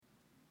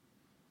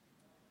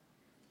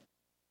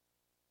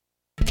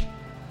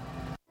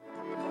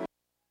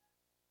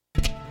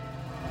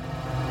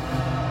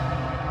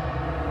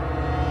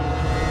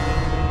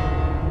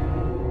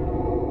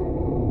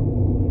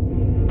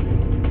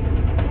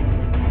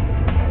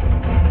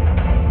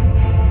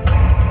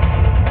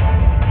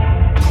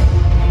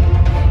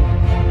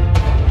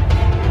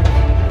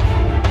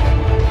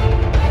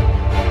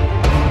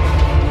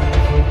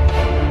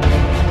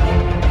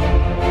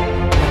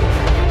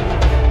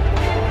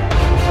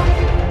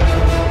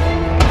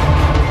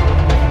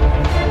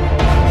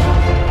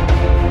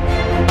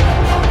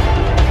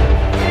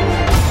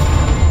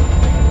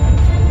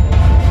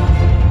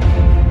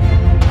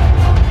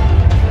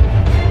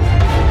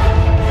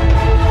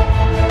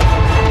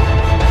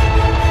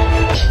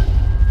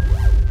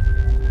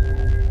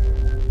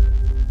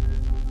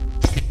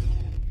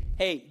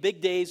Hey,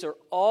 big days are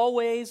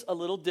always a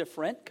little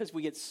different because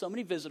we get so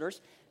many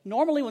visitors.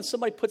 Normally when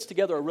somebody puts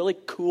together a really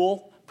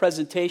cool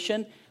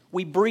presentation,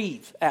 we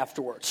breathe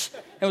afterwards.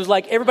 It was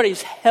like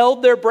everybody's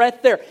held their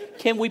breath there.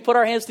 Can we put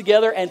our hands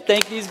together and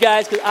thank these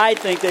guys? Because I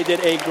think they did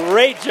a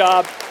great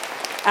job.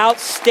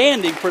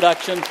 Outstanding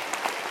production.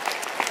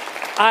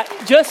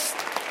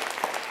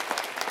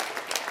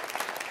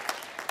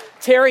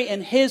 Terry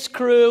and his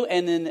crew,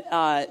 and then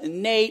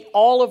Nate,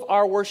 all of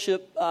our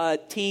worship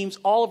teams,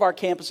 all of our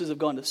campuses have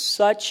gone to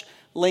such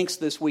lengths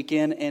this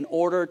weekend in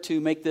order to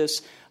make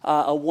this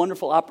a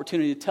wonderful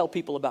opportunity to tell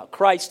people about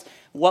Christ,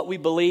 what we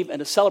believe, and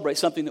to celebrate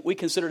something that we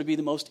consider to be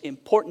the most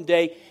important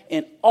day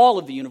in all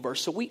of the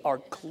universe. So we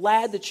are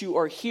glad that you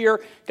are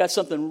here. Got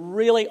something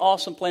really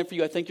awesome planned for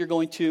you. I think you're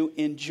going to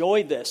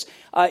enjoy this.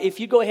 If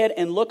you go ahead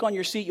and look on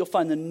your seat, you'll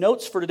find the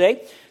notes for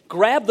today.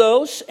 Grab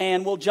those,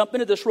 and we'll jump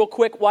into this real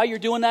quick. While you're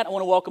doing that, I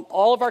want to welcome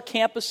all of our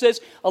campuses.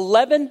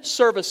 11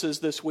 services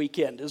this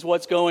weekend is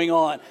what's going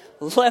on.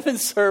 11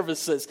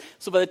 services.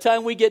 So by the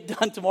time we get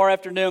done tomorrow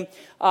afternoon,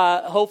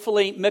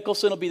 hopefully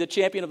Mickelson will be the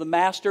champion of the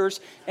Masters,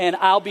 and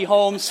I'll be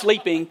home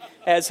sleeping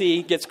as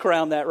he gets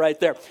crowned that right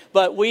there.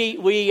 But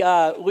we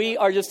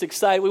are just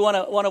excited. We want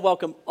to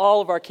welcome all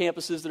of our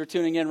campuses that are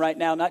tuning in right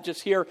now, not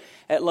just here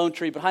at Lone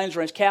Tree, but Highlands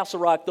Ranch, Castle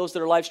Rock, those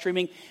that are live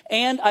streaming.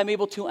 And I'm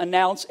able to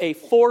announce a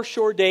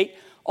for-sure date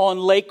on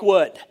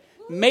Lakewood.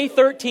 May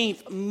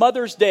 13th,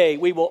 Mother's Day,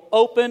 we will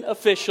open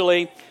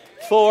officially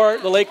for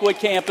the Lakewood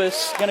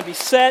campus. Going to be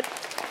set.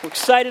 We're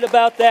excited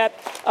about that.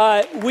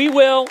 We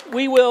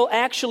will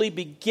actually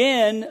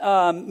begin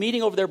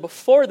meeting over there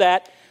before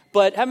that.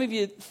 But how many of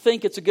you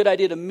think it's a good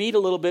idea to meet a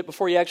little bit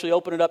before you actually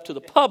open it up to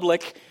the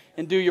public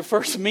and do your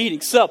first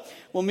meeting? So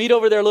we'll meet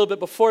over there a little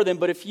bit before then.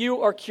 But if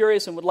you are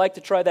curious and would like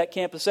to try that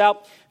campus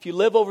out, if you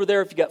live over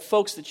there, if you got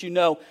folks that you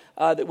know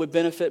that would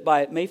benefit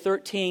by it, May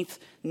 13th,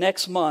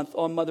 next month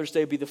on Mother's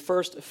Day, will be the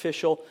first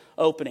official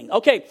opening.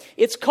 Okay,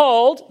 it's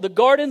called The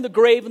Garden, the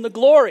Grave, and the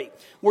Glory.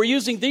 We're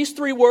using these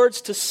three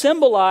words to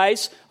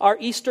symbolize our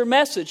Easter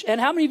message.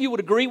 And how many of you would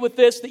agree with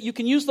this, that you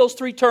can use those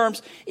three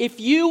terms if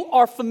you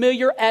are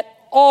familiar at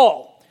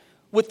all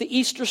with the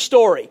Easter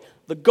story?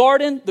 The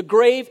garden, the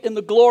grave, and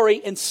the glory,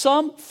 in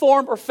some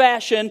form or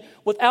fashion,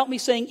 without me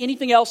saying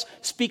anything else,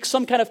 speaks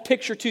some kind of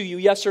picture to you,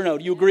 yes or no?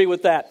 Do you agree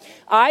with that?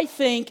 I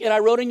think, and I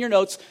wrote in your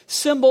notes,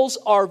 symbols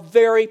are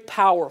very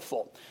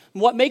powerful.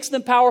 What makes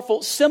them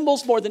powerful,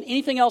 symbols more than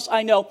anything else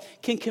I know,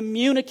 can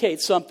communicate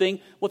something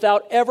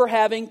without ever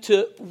having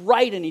to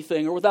write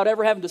anything or without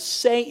ever having to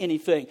say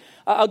anything.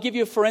 I'll give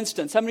you, for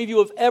instance, how many of you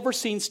have ever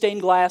seen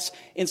stained glass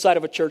inside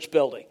of a church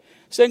building?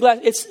 Stained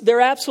glass, they're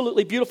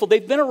absolutely beautiful.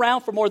 They've been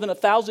around for more than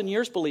 1,000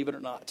 years, believe it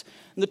or not.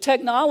 And the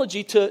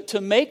technology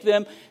to make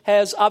them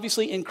has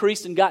obviously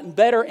increased and gotten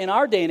better in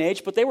our day and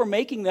age, but they were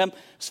making them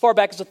as far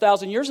back as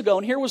 1,000 years ago.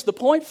 And here was the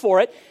point for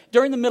it.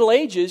 During the Middle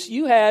Ages,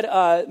 you had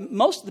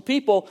most of the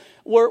people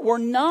were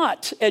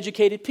not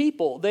educated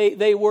people.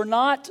 They were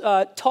not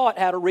taught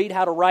how to read,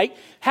 how to write.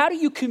 How do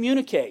you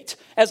communicate?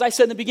 As I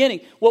said in the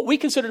beginning, what we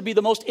consider to be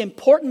the most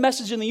important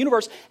message in the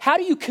universe, how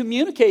do you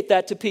communicate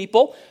that to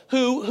people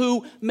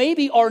who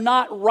maybe are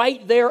not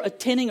right there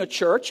attending a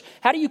church?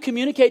 How do you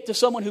communicate to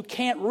someone who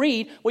can't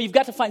read? Well, you've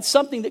got to find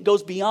something that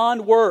goes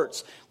beyond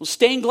words. Well,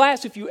 stained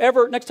glass, if you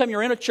ever, next time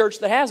you're in a church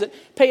that has it,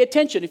 pay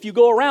attention. If you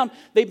go around,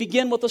 they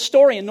begin with a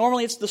story, and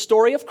normally it's the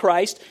story of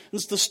Christ,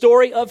 it's the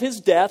story of his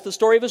death, the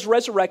story of his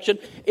resurrection.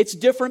 It's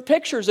different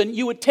pictures, and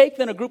you would take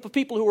then a group of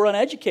people who were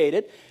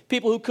uneducated,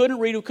 people who couldn't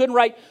read, who couldn't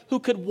write, who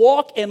could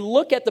walk and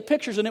look at the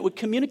pictures, and it would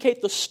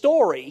communicate the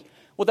story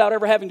without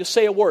ever having to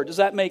say a word. Does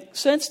that make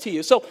sense to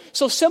you? So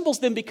symbols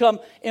then become,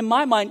 in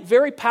my mind,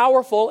 very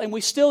powerful, and we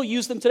still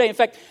use them today. In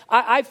fact,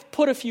 I've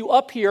put a few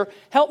up here.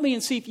 Help me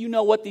and see if you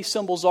know what these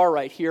symbols are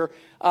right here.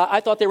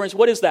 I thought they were,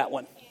 what is that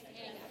one?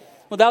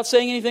 Without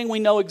saying anything, we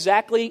know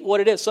exactly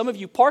what it is. Some of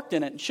you parked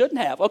in it and shouldn't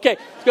have. Okay,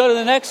 let's go to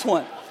the next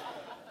one.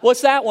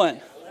 What's that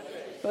one?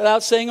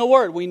 Without saying a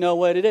word, we know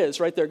what it is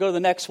right there. Go to the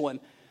next one.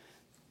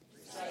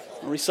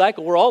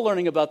 Recycle. We're all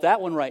learning about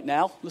that one right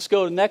now. Let's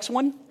go to the next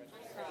one.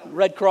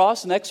 Red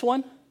Cross. Next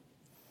one.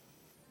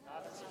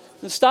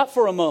 Now stop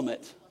for a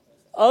moment.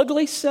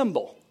 Ugly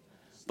symbol.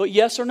 But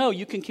yes or no,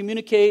 you can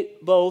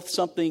communicate both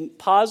something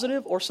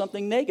positive or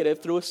something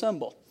negative through a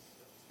symbol.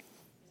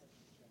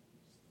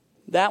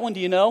 That one, do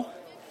you know?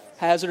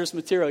 Hazardous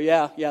material.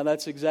 Yeah,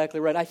 that's exactly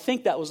right. I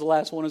think that was the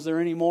last one. Is there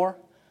any more?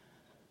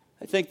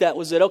 I think that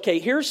was it. Okay,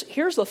 here's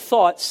a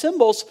thought.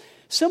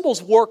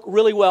 Symbols work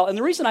really well. And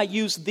the reason I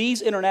use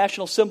these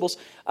international symbols,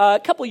 a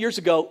couple of years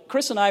ago,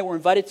 Chris and I were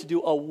invited to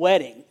do a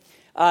wedding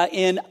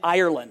in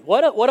Ireland.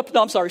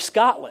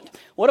 Scotland.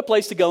 What a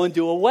place to go and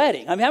do a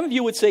wedding. I mean, how many of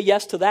you would say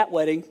yes to that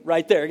wedding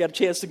right there? You got a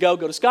chance to go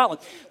to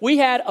Scotland. We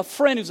had a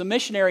friend who's a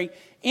missionary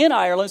in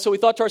Ireland, so we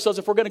thought to ourselves,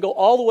 if we're going to go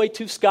all the way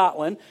to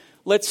Scotland,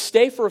 let's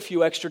stay for a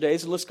few extra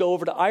days and let's go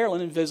over to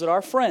Ireland and visit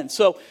our friends.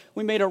 So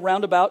we made a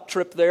roundabout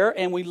trip there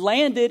and we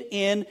landed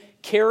in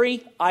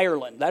Kerry,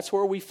 Ireland. That's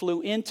where we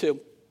flew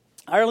into.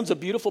 Ireland's a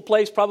beautiful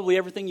place. Probably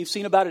everything you've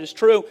seen about it is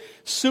true.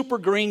 Super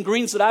green,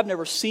 greens that I've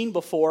never seen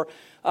before.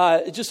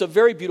 It's just a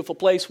very beautiful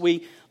place.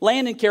 We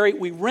land in Kerry,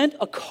 we rent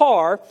a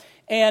car,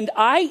 and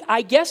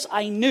I guess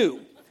I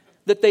knew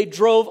that they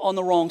drove on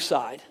the wrong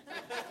side.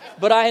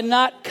 But I had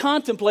not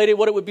contemplated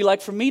what it would be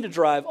like for me to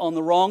drive on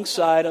the wrong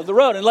side of the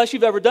road. Unless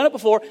you've ever done it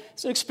before,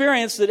 it's an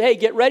experience that, hey,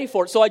 get ready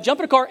for it. So I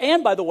jump in a car,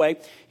 and by the way,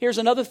 here's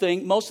another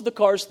thing. Most of the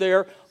cars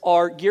there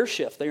are gear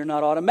shift. They are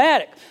not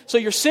automatic. So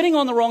you're sitting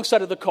on the wrong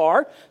side of the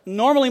car.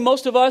 Normally,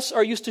 most of us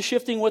are used to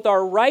shifting with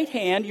our right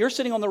hand. You're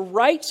sitting on the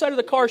right side of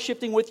the car,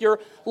 shifting with your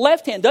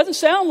left hand. Doesn't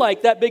sound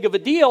like that big of a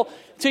deal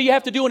until you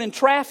have to do it in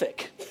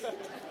traffic.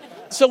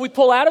 So we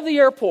pull out of the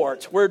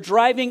airport. We're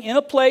driving in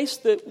a place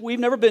that we've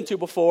never been to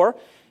before,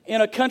 in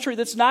a country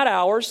that's not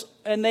ours,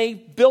 and they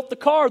built the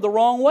car the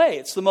wrong way.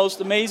 It's the most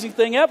amazing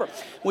thing ever.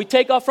 We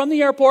take off from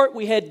the airport.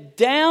 We head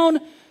down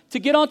to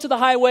get onto the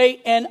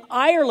highway, and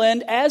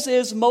Ireland, as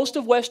is most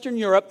of Western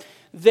Europe,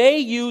 they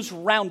use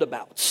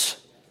roundabouts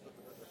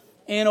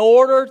in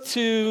order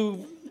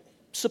to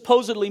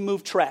supposedly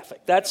move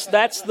traffic. That's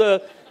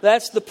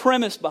the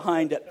premise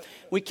behind it.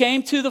 We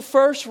came to the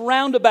first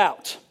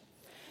roundabout.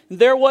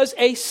 There was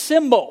a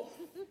symbol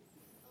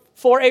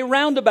for a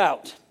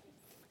roundabout.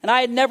 And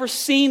I had never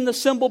seen the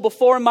symbol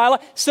before in my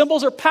life.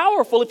 Symbols are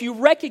powerful if you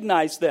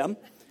recognize them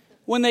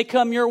when they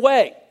come your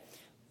way.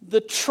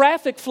 The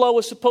traffic flow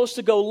was supposed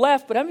to go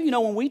left, but how many of you know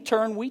when we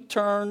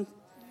turn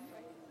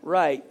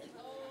right?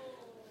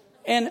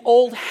 And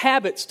old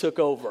habits took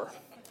over.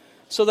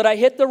 So that I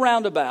hit the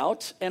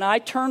roundabout and I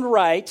turned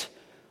right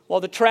while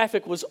the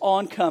traffic was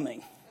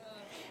oncoming.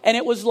 And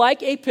it was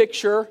like a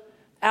picture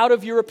out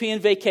of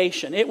European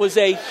Vacation. It was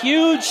a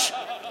huge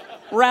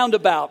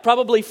roundabout,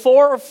 probably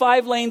 4 or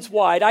 5 lanes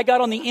wide. I got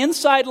on the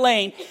inside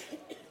lane.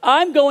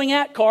 I'm going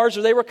at cars,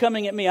 or they were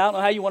coming at me. I don't know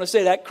how you want to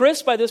say that.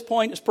 Chris, by this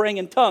point, is praying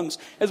in tongues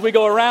as we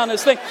go around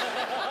this thing.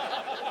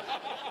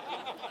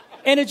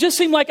 And it just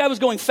seemed like I was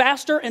going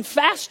faster and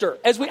faster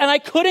and I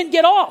couldn't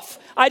get off.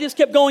 I just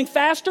kept going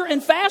faster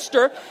and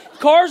faster.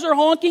 Cars are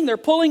honking, they're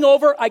pulling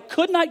over. I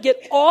could not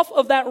get off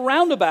of that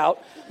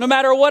roundabout no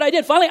matter what I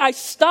did. Finally, I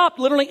stopped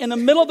literally in the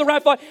middle of the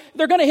roundabout.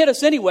 They're going to hit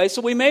us anyway,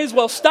 so we may as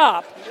well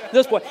stop at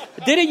this point.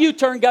 Did a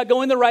U-turn, got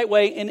going the right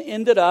way, and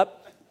ended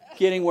up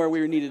getting where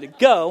we needed to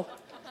go.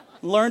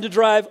 Learned to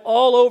drive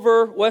all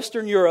over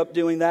Western Europe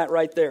doing that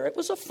right there. It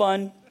was a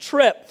fun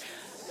trip.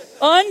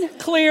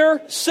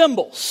 Unclear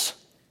symbols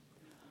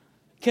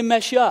can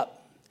mess you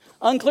up.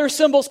 Unclear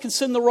symbols can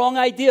send the wrong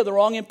idea, the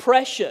wrong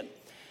impression.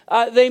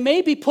 They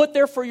may be put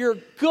there for your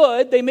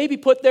good. They may be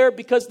put there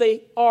because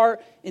they are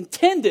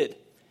intended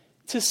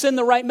to send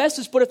the right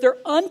message. But if they're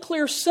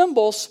unclear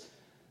symbols,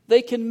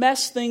 they can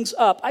mess things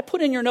up. I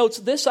put in your notes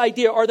this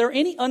idea. Are there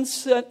any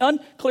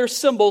unclear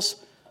symbols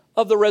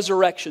of the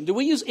resurrection? Do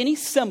we use any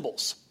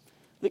symbols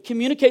that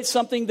communicate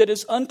something that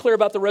is unclear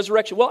about the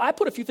resurrection? Well, I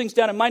put a few things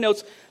down in my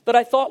notes that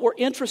I thought were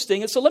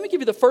interesting. And so let me give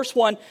you the first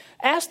one.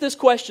 Ask this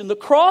question: the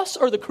cross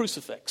or the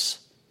crucifix?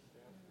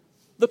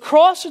 The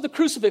cross or the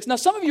crucifix? Now,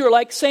 some of you are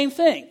like, same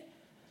thing.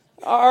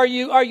 Are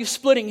you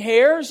splitting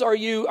hairs? Are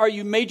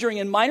you majoring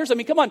in minors? I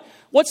mean, come on.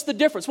 What's the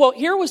difference? Well,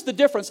 here was the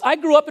difference. I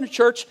grew up in a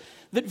church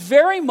that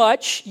very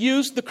much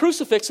used the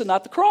crucifix and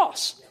not the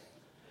cross.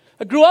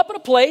 I grew up in a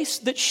place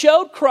that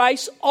showed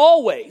Christ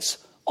always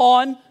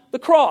on the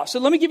cross.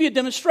 And let me give you a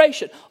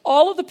demonstration.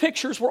 All of the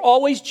pictures were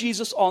always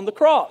Jesus on the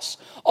cross.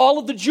 All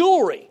of the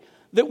jewelry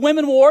that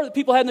women wore, that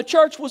people had in the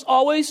church, was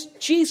always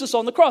Jesus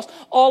on the cross.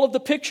 All of the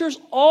pictures,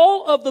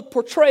 all of the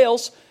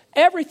portrayals,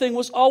 everything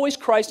was always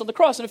Christ on the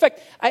cross. And in fact,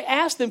 I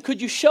asked them,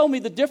 could you show me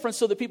the difference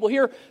so that people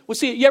here would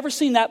see it? You ever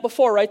seen that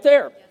before right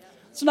there?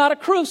 It's not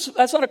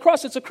that's not a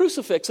cross, it's a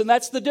crucifix. And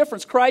that's the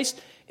difference. Christ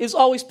is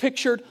always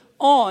pictured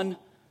on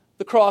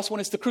the cross when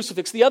it's the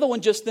crucifix. The other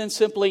one just then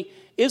simply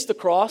is the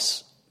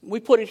cross. We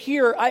put it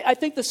here. I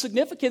think the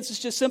significance is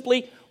just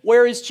simply,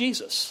 where is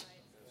Jesus?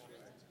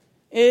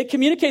 It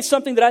communicates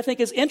something that I think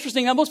is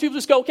interesting. Now, most people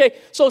just go, okay,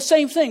 so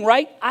same thing,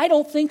 right? I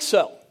don't think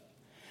so.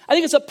 I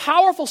think it's a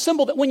powerful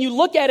symbol that when you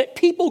look at it,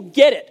 people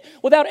get it.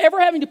 Without ever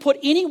having to put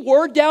any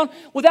word down,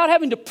 without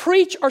having to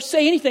preach or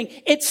say anything,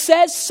 it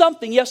says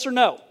something, yes or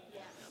no.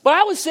 But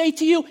I would say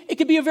to you, it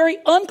could be a very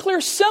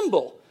unclear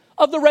symbol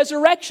of the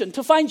resurrection.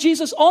 To find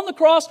Jesus on the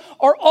cross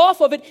or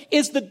off of it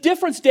is the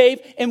difference, Dave,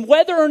 in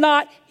whether or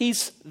not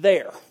he's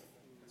there.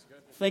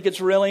 I think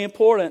it's really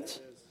important.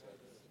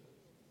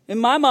 In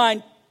my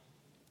mind,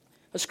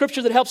 a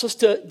scripture that helps us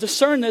to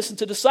discern this and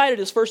to decide it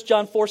is 1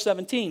 John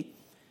 4:17.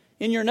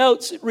 In your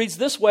notes, it reads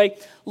this way: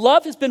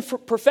 love has been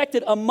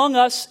perfected among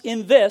us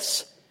in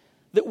this,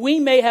 that we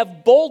may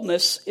have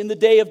boldness in the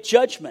day of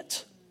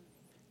judgment.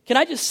 Can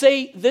I just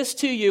say this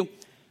to you?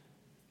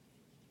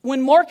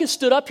 When Marcus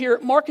stood up here,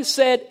 Marcus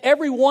said,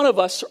 every one of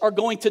us are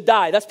going to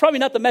die. That's probably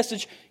not the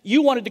message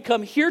you wanted to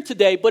come here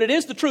today, but it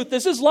is the truth.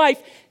 This is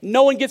life.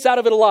 No one gets out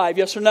of it alive,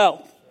 yes or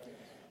no?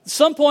 At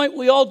some point,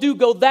 we all do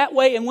go that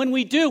way, and when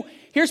we do,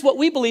 here's what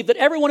we believe, that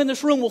everyone in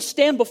this room will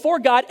stand before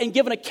God and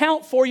give an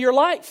account for your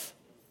life.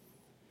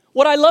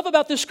 What I love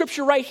about this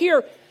scripture right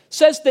here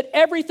says that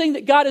everything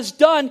that God has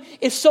done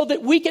is so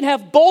that we can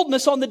have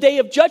boldness on the day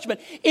of judgment.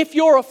 If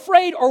you're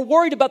afraid or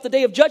worried about the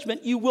day of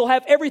judgment, you will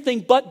have everything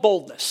but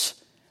boldness.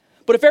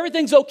 But if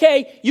everything's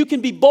okay, you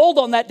can be bold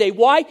on that day.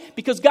 Why?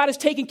 Because God has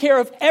taken care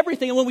of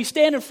everything. And when we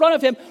stand in front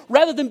of him,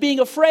 rather than being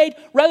afraid,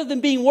 rather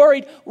than being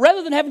worried,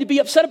 rather than having to be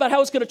upset about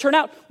how it's going to turn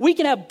out, we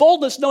can have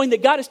boldness knowing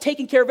that God has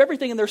taken care of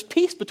everything and there's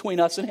peace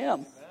between us and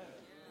him.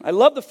 I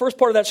love the first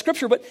part of that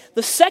scripture, but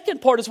the second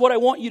part is what I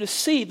want you to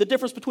see, the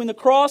difference between the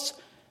cross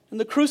and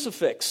the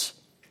crucifix.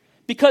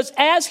 Because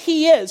as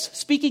he is,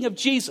 speaking of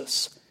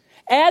Jesus,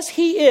 as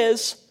he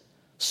is,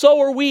 so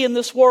are we in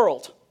this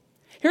world.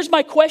 Here's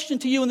my question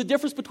to you in the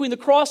difference between the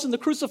cross and the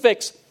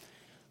crucifix.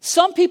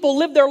 Some people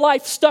live their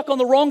life stuck on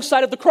the wrong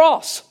side of the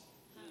cross.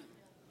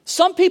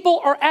 Some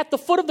people are at the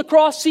foot of the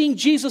cross seeing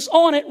Jesus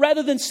on it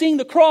rather than seeing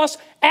the cross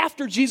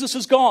after Jesus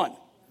is gone.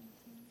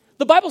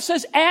 The Bible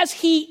says, as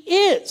he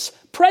is,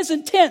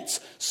 present tense,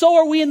 so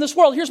are we in this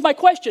world. Here's my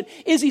question.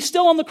 Is he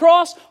still on the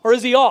cross or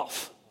is he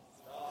off?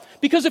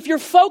 Because if you're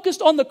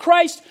focused on the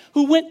Christ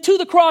who went to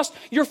the cross,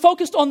 you're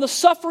focused on the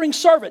suffering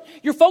servant.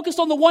 You're focused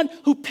on the one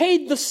who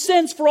paid the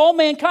sins for all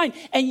mankind.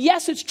 And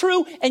yes, it's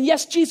true. And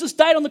yes, Jesus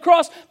died on the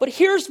cross. But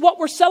here's what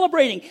we're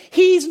celebrating.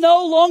 He's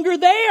no longer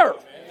there.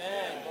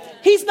 Amen.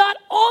 He's not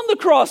on the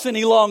cross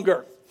any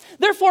longer.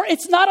 Therefore,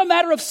 it's not a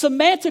matter of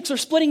semantics or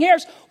splitting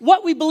hairs.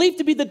 What we believe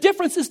to be the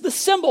difference is the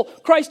symbol,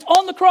 Christ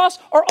on the cross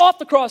or off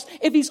the cross.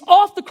 If he's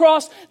off the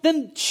cross,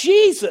 then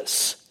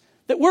Jesus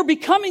that we're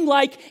becoming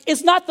like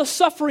is not the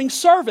suffering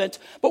servant,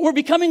 but we're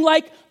becoming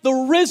like the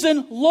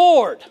risen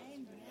Lord.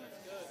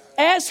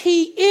 As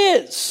he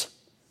is,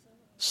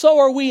 so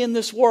are we in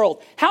this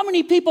world. How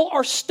many people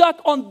are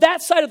stuck on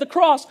that side of the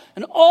cross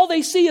and all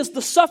they see is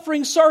the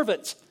suffering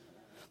servant,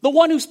 the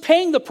one who's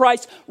paying the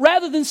price,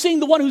 rather than seeing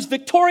the one who's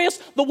victorious,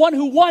 the one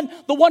who won,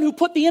 the one who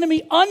put the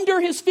enemy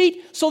under his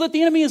feet so that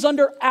the enemy is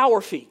under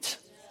our feet.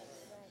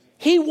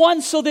 He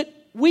won so that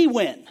we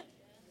win.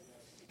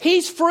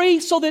 He's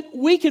free so that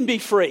we can be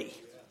free.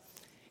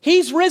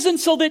 He's risen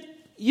so that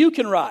you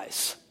can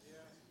rise.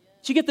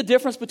 Do you get the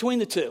difference between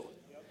the two?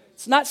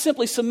 It's not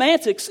simply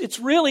semantics. It's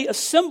really a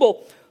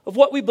symbol of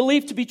what we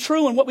believe to be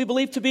true and what we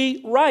believe to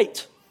be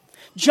right.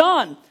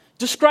 John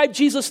described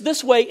Jesus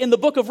this way in the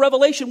book of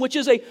Revelation, which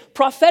is a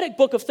prophetic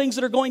book of things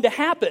that are going to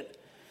happen.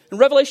 In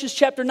Revelation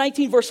chapter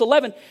 19, verse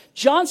 11,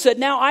 John said,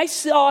 "Now I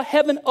saw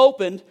heaven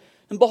opened,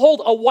 and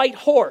behold, a white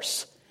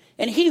horse.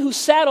 And he who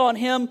sat on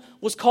him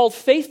was called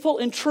Faithful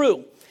and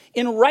True.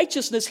 In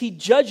righteousness he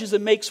judges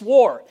and makes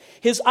war.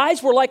 His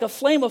eyes were like a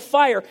flame of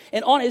fire,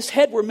 and on his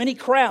head were many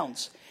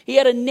crowns. He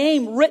had a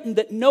name written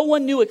that no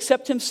one knew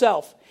except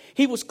himself.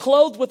 He was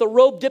clothed with a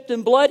robe dipped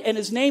in blood, and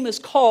his name is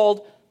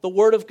called the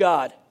Word of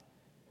God.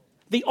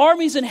 The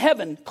armies in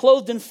heaven,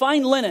 clothed in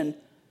fine linen,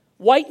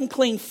 white and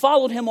clean,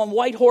 followed him on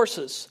white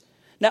horses.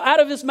 Now out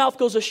of his mouth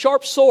goes a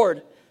sharp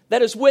sword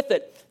that is with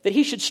it, that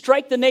he should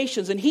strike the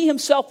nations, and he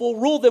himself will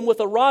rule them with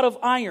a rod of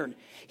iron.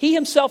 He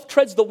himself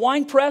treads the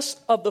winepress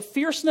of the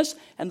fierceness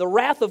and the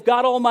wrath of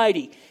God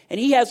Almighty. And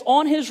he has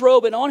on his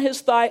robe and on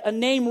his thigh a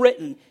name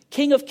written,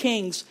 King of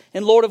Kings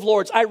and Lord of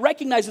Lords." I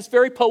recognize it's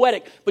very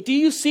poetic, but do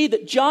you see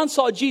that John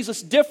saw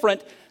Jesus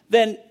different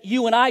than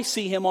you and I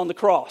see him on the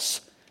cross?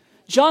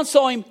 John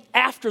saw him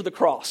after the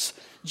cross.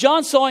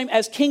 John saw him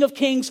as King of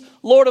Kings,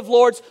 Lord of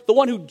Lords, the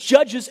one who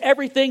judges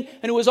everything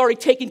and who has already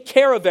taken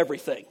care of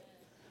everything.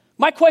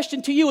 My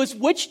question to you is,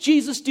 which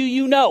Jesus do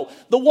you know?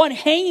 The one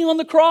hanging on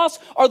the cross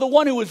or the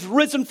one who was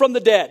risen from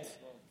the dead?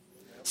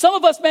 Some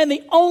of us, man,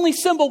 the only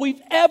symbol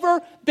we've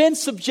ever been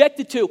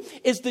subjected to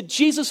is the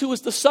Jesus who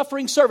is the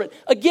suffering servant.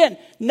 Again,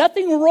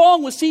 nothing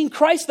wrong with seeing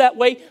Christ that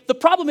way. The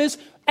problem is,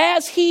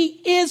 as he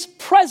is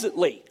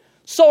presently,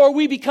 so are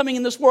we becoming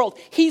in this world.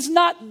 He's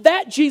not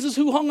that Jesus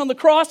who hung on the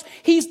cross.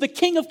 He's the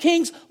King of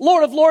Kings,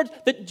 Lord of Lords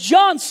that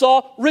John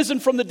saw risen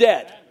from the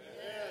dead.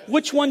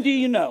 Which one do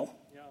you know?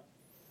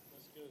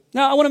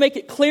 Now, I want to make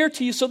it clear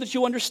to you so that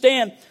you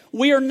understand,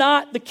 we are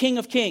not the King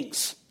of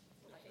Kings.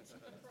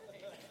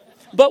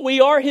 But we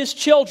are his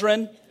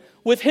children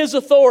with his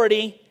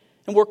authority,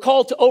 and we're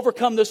called to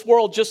overcome this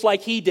world just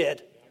like he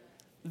did.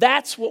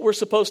 That's what we're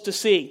supposed to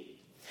see.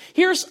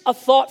 Here's a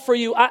thought for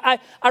you. I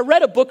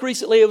read a book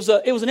recently. It was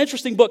an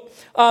interesting book.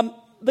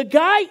 The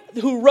guy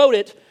who wrote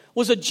it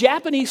was a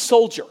Japanese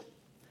soldier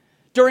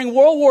during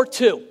World War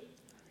II.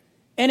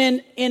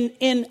 And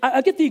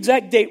I'll get the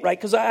exact date right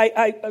because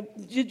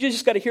you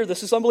just got to hear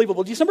this. It's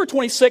unbelievable. December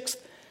 26th,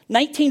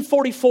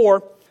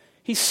 1944,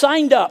 he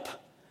signed up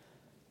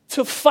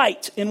to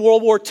fight in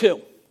World War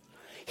II.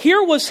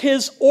 Here was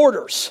his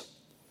orders.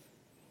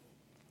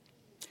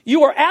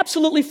 "You are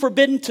absolutely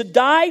forbidden to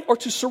die or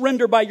to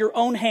surrender by your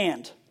own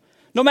hand.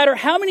 No matter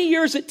how many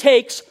years it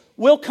takes,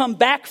 we'll come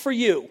back for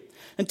you.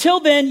 Until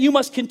then, you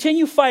must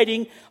continue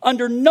fighting.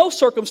 Under no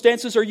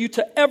circumstances are you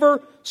to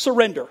ever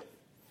surrender."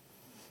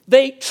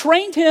 They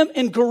trained him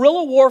in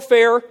guerrilla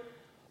warfare,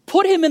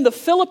 put him in the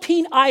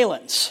Philippine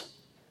Islands.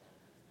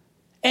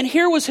 And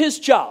here was his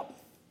job: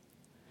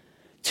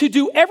 to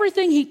do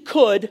everything he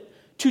could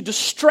to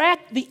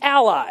distract the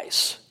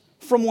Allies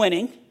from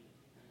winning,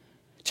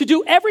 to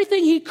do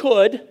everything he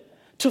could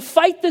to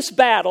fight this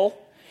battle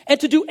and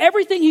to do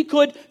everything he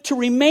could to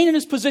remain in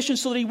his position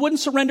so that he wouldn't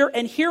surrender.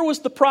 And here was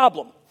the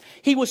problem.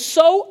 He was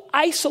so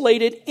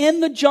isolated in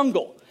the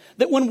jungle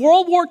that when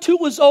World War II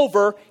was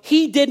over,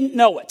 he didn't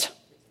know it.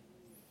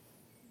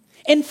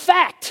 In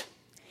fact,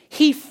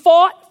 he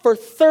fought for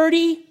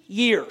 30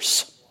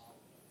 years.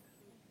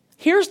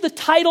 Here's the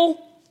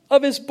title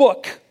of his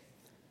book,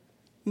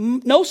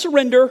 No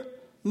Surrender,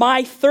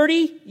 My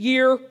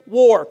 30-Year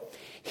War.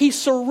 He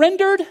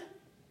surrendered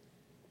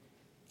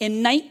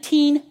in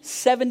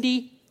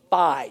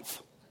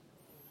 1975.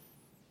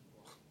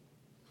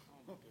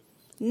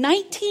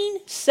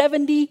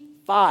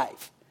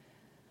 1975.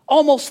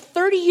 Almost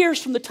 30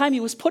 years from the time he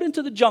was put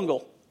into the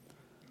jungle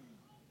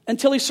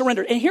until he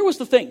surrendered. And here was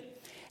the thing.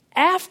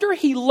 After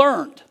he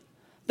learned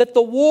that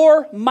the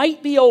war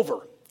might be over,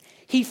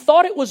 he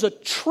thought it was a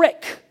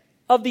trick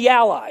of the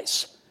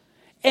Allies.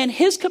 And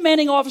his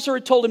commanding officer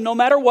had told him, no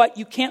matter what,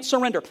 you can't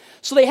surrender.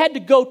 So they had to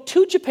go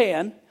to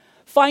Japan,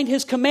 find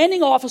his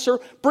commanding officer,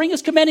 bring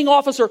his commanding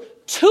officer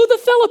to the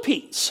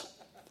Philippines,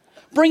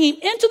 bring him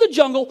into the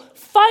jungle,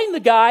 find the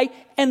guy,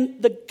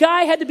 and the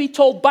guy had to be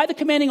told by the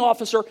commanding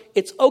officer,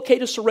 it's okay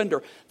to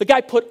surrender. The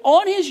guy put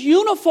on his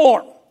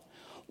uniform,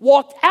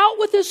 walked out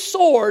with his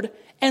sword,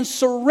 and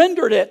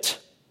surrendered it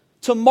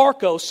to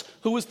Marcos,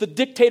 who was the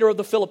dictator of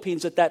the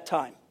Philippines at that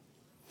time.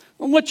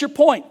 And what's your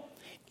point?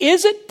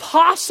 Is it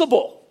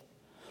possible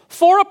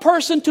for a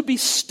person to be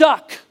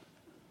stuck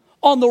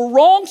on the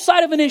wrong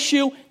side of an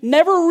issue,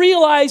 never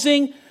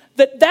realizing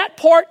that that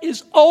part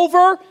is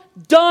over,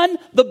 done,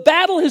 the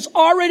battle has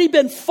already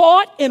been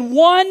fought and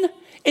won?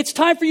 It's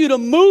time for you to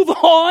move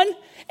on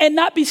and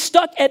not be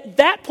stuck at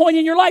that point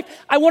in your life.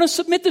 I want to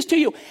submit this to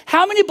you.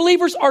 How many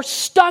believers are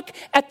stuck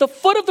at the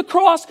foot of the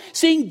cross,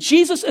 seeing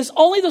Jesus as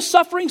only the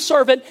suffering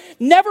servant,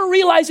 never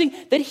realizing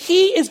that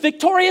he is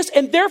victorious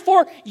and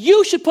therefore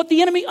you should put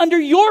the enemy under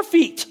your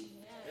feet?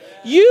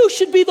 You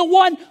should be the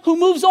one who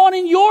moves on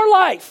in your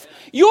life.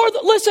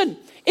 Listen,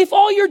 if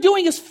all you're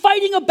doing is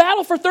fighting a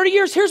battle for 30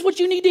 years, here's what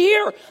you need to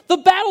hear. The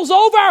battle's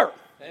over.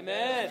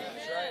 Amen.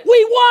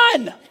 We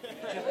won.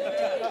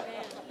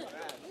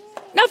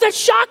 Now, if that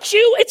shocks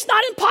you, it's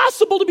not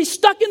impossible to be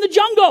stuck in the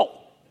jungle.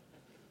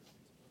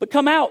 But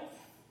come out.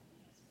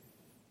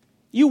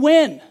 You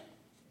win.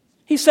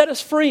 He set us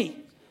free.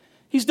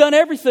 He's done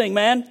everything,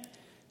 man.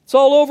 It's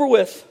all over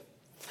with.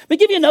 Let me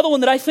give you another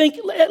one that I think,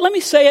 let me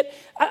say it.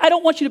 I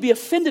don't want you to be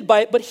offended by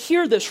it, but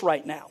hear this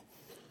right now.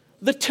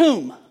 The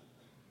tomb.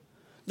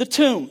 The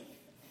tomb.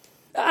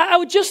 I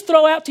would just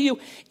throw out to you,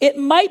 it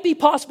might be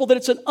possible that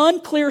it's an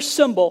unclear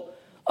symbol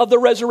of the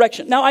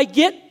resurrection. Now, I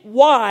get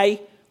why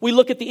we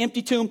look at the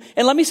empty tomb.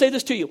 And let me say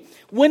this to you.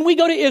 When we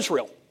go to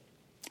Israel,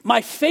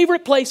 my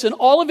favorite place in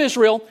all of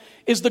Israel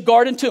is the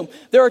Garden Tomb.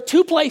 There are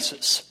two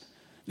places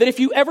that if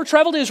you ever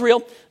travel to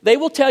Israel, they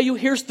will tell you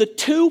here's the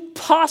two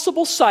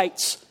possible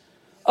sites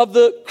of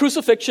the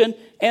crucifixion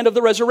and of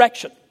the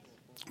resurrection.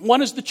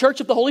 One is the Church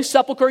of the Holy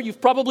Sepulchre.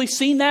 You've probably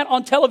seen that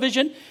on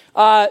television.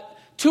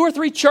 2 or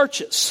 3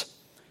 churches,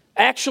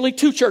 actually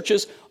 2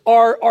 churches,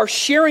 are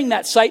sharing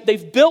that site.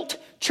 They've built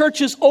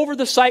churches over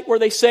the site where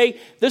they say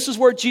this is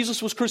where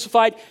Jesus was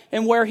crucified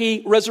and where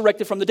he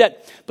resurrected from the dead.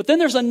 But then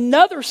there's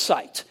another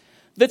site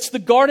that's the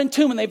Garden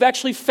Tomb, and they've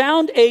actually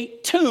found a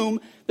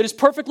tomb that is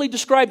perfectly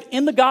described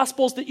in the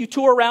Gospels that you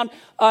tour around.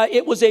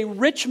 It was a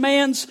rich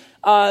man's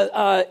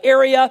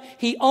area.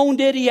 He owned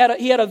it. He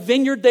had a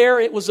vineyard there.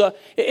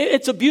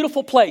 It's a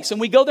beautiful place,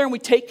 and we go there and we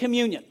take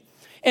communion.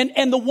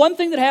 And the one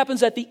thing that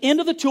happens at the end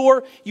of the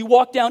tour, you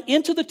walk down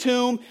into the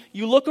tomb,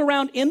 you look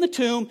around in the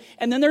tomb,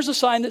 and then there's a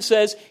sign that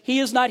says, he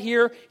is not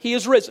here, he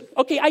is risen.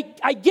 Okay,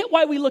 I get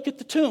why we look at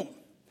the tomb.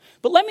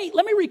 But let me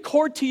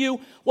record to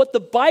you what the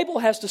Bible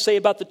has to say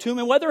about the tomb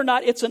and whether or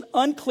not it's an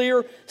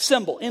unclear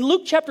symbol. In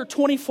Luke chapter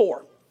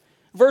 24,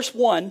 verse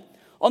 1,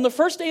 on the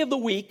first day of the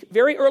week,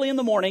 very early in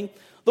the morning,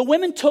 the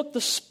women took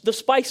the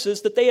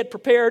spices that they had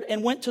prepared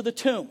and went to the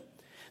tomb.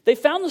 They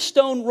found the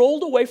stone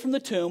rolled away from the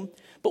tomb,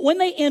 but when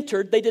they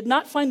entered, they did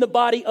not find the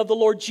body of the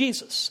Lord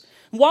Jesus.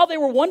 And while they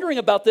were wondering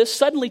about this,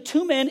 suddenly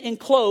 2 men in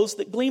clothes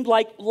that gleamed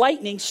like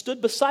lightning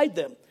stood beside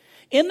them.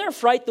 In their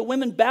fright, the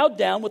women bowed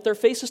down with their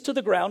faces to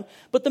the ground,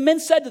 but the men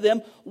said to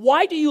them,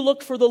 "Why do you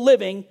look for the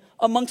living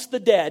amongst the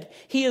dead?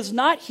 He is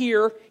not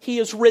here, he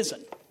is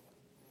risen."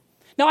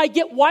 Now, I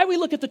get why we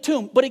look at the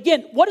tomb, but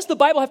again, what does the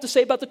Bible have to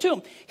say about the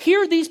tomb?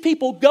 Here these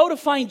people go to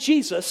find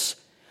Jesus.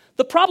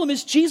 The problem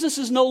is Jesus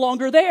is no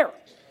longer there.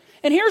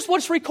 And here's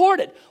what's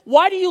recorded.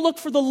 Why do you look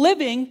for the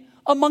living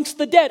amongst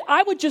the dead?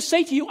 I would just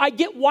say to you, I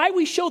get why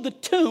we show the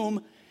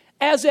tomb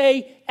as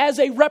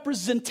a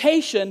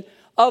representation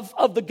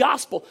of the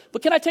gospel.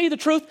 But can I tell you the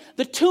truth?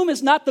 The tomb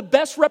is not the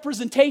best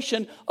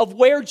representation of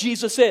where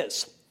Jesus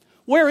is.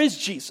 Where is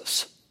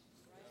Jesus?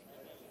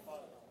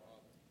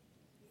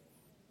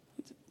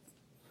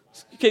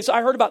 Okay, so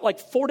I heard about like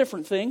 4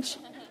 different things.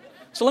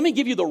 So let me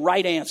give you the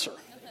right answer.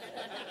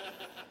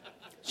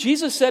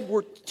 Jesus said,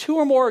 where 2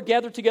 or more are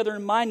gathered together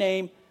in my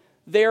name,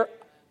 there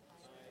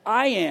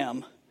I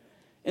am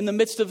in the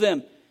midst of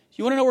them.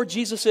 You want to know where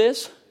Jesus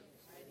is?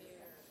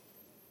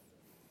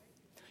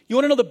 You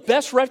want to know the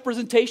best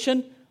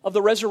representation of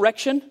the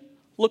resurrection?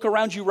 Look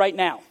around you right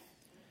now.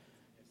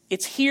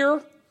 It's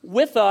here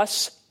with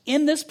us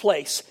in this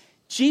place.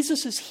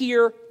 Jesus is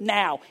here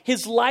now.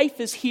 His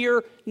life is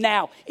here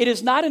now. It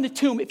is not in a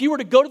tomb. If you were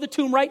to go to the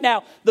tomb right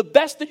now, the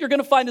best that you're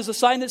going to find is a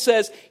sign that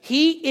says,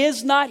 He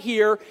is not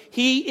here,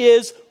 He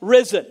is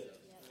risen.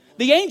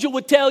 The angel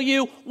would tell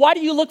you, why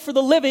do you look for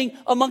the living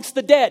amongst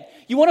the dead?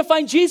 You want to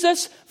find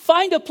Jesus?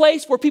 Find a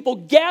place where people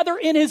gather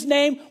in His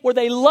name, where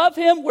they love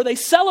Him, where they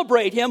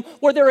celebrate Him,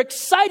 where they're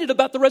excited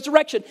about the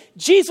resurrection.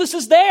 Jesus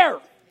is there.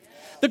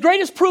 The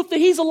greatest proof that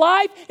He's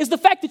alive is the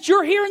fact that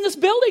you're here in this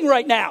building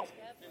right now.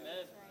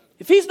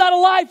 If He's not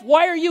alive,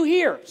 why are you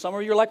here? Some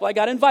of you are like, well, I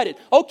got invited.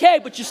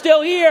 Okay, but you're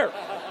still here.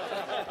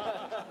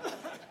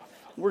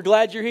 We're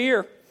glad you're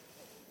here.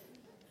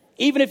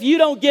 Even if you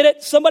don't get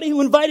it, somebody who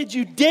invited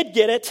you did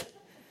get it.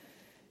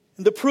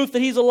 And the proof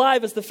that He's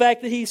alive is the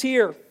fact that He's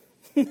here.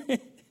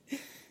 Let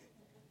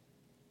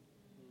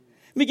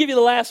me give you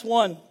the last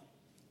one.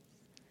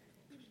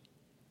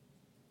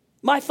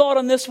 My thought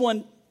on this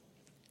one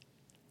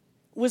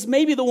was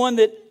maybe the one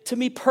that, to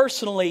me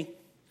personally,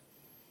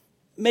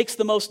 makes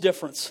the most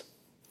difference.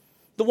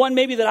 The one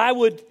maybe that I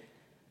would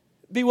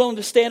be willing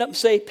to stand up and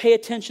say, pay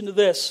attention to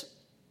this.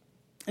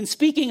 And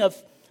speaking of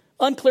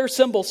unclear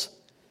symbols,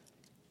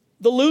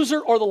 the loser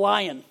or the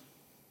lion?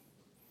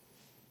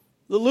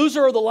 The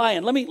loser or the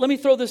lion? Let me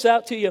throw this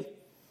out to you.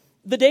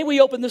 The day we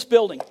opened this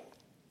building,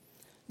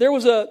 there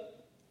was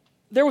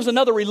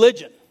another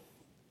religion.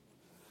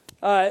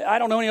 I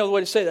don't know any other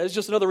way to say that. It's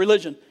just another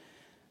religion.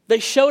 They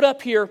showed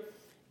up here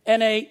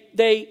and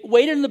they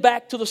waited in the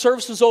back till the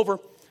service was over,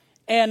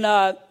 and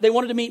they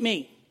wanted to meet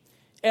me.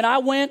 And I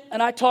went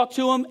and I talked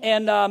to them,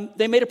 and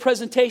they made a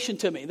presentation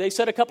to me. They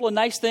said a couple of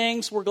nice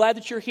things. We're glad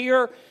that you're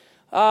here.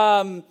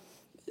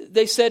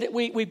 They said,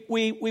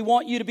 we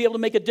want you to be able to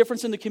make a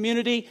difference in the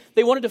community.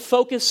 They wanted to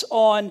focus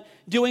on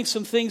doing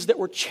some things that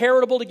were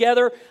charitable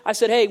together. I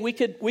said, hey, we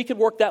could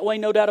work that way,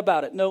 no doubt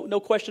about it. No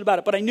question about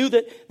it. But I knew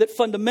that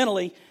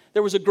fundamentally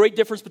there was a great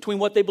difference between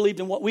what they believed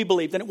and what we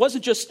believed. And it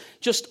wasn't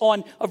just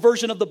on a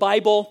version of the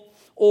Bible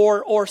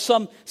or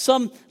some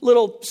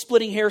little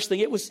splitting hairs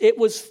thing. It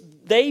was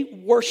they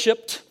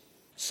worshiped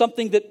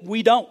something that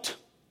we don't.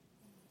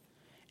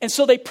 And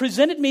so they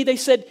presented me, they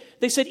said,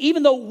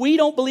 even though we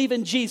don't believe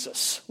in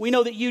Jesus, we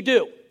know that you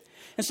do.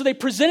 And so they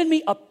presented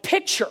me a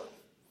picture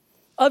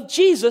of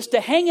Jesus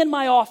to hang in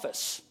my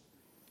office.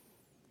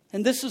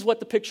 And this is what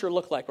the picture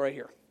looked like right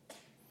here.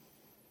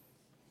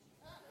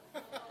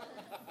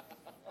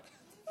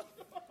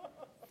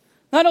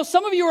 Now, I know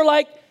some of you are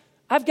like,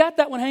 I've got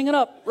that one hanging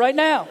up right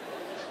now.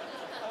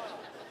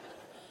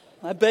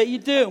 I bet you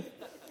do.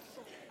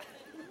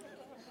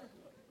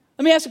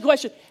 Let me ask a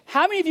question.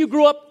 How many of you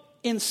grew up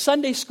in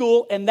Sunday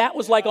school and that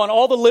was like on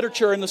all the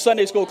literature in the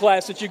Sunday school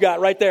class that you got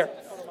right there?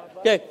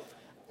 Okay.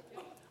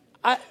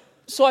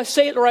 So I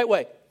say it the right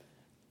way.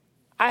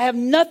 I have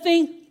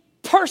nothing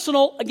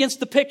personal against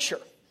the picture,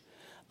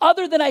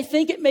 other than I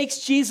think it makes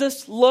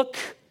Jesus look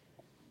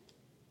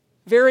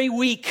very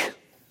weak,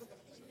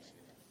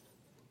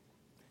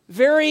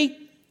 very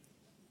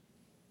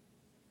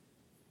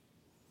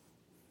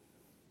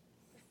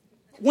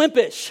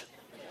wimpish.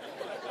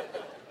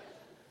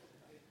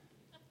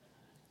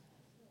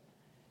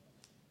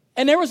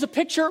 And there was a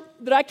picture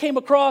that I came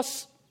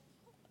across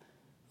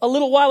a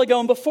little while ago,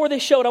 and before they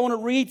showed, I want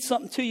to read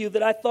something to you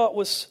that I thought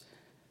was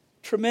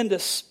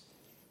tremendous.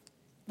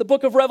 The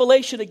book of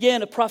Revelation,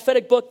 again, a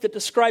prophetic book that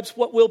describes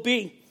what will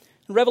be.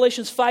 In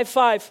Revelations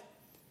 5:5,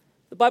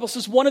 the Bible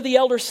says, one of the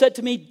elders said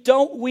to me,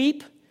 don't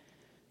weep.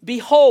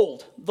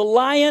 Behold, the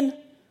Lion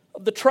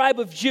of the tribe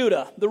of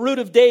Judah, the Root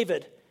of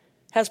David,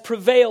 has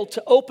prevailed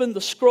to open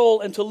the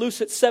scroll and to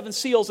loose its 7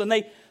 seals. And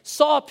they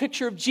saw a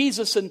picture of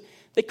Jesus, and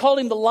they called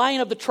him the Lion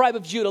of the tribe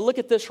of Judah. Look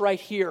at this right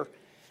here.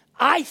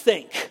 I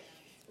think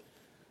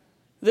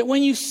that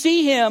when you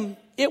see him,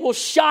 it will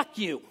shock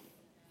you.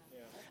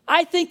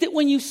 I think that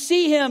when you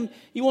see him,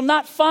 you will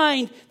not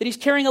find that he's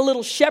carrying a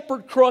little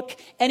shepherd crook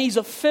and he's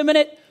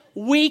effeminate,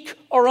 weak,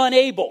 or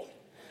unable.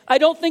 I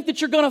don't think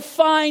that you're going to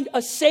find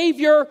a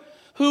Savior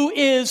who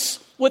is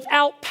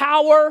without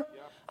power.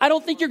 I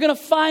don't think you're going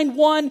to find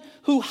one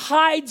who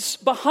hides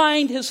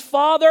behind his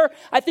Father.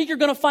 I think you're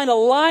going to find a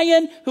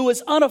lion who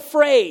is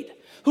unafraid,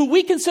 who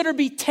we consider to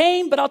be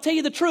tame, but I'll tell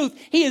you the truth,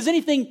 he is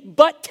anything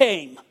but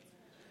tame.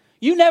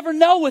 You never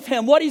know with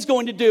him what he's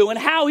going to do and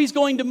how he's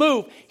going to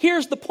move.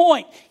 Here's the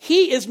point.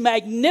 He is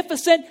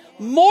magnificent,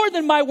 more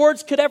than my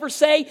words could ever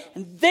say,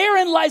 and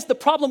therein lies the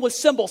problem with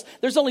symbols.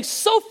 There's only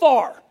so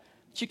far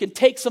that you can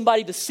take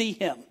somebody to see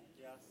him.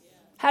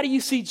 How do you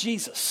see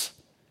Jesus?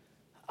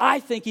 I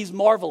think he's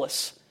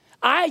marvelous.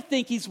 I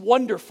think he's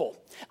wonderful.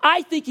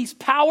 I think he's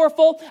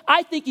powerful.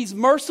 I think he's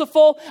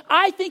merciful.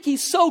 I think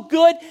he's so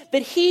good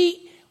that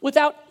he,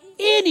 without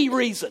any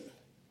reason,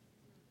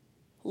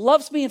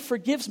 loves me and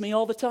forgives me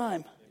all the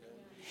time.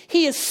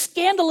 He is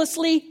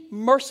scandalously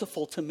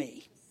merciful to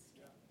me.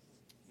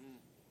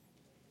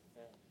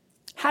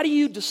 How do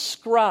you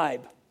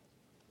describe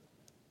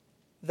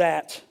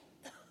that?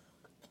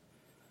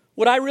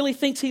 What I really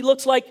think he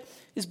looks like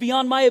is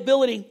beyond my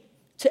ability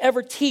to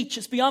ever teach.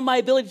 It's beyond my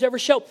ability to ever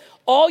show.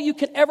 All you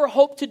can ever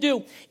hope to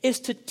do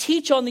is to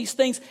teach on these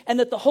things and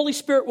that the Holy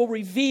Spirit will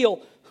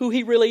reveal who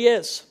he really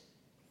is.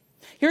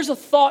 Here's a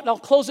thought, and I'll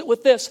close it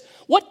with this.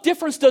 What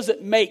difference does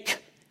it make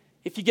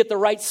if you get the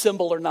right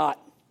symbol or not?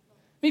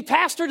 I mean,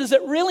 Pastor, does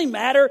it really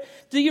matter?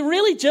 Do you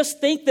really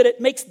just think that it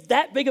makes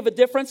that big of a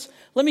difference?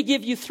 Let me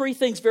give you 3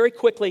 things very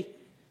quickly,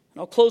 and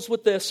I'll close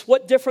with this.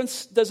 What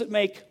difference does it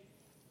make?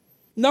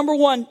 Number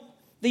 1,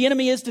 the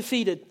enemy is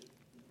defeated.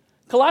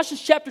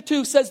 Colossians chapter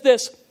 2 says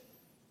this: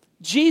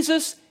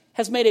 Jesus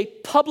has made a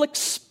public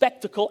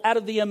spectacle out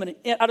of the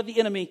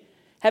enemy,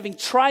 having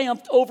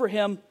triumphed over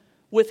him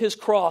with his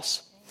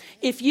cross.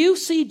 If you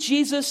see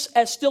Jesus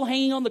as still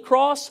hanging on the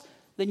cross,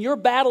 then your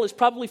battle is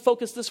probably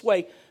focused this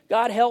way: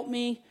 God help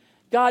me,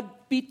 God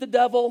beat the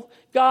devil,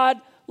 God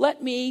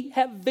let me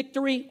have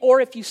victory. Or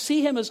if you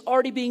see him as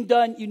already being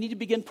done, you need to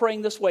begin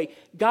praying this way: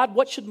 God,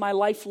 what should my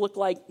life look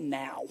like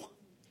now?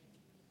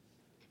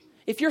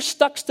 If you're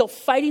stuck still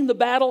fighting the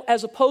battle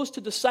as opposed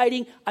to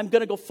deciding I'm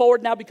going to go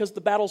forward now because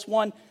the battle's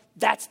won,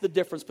 that's the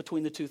difference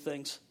between the two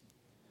things.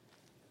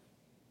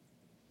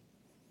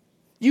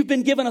 You've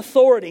been given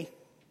authority.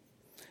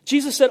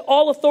 Jesus said,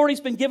 all authority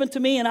has been given to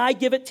me and I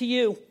give it to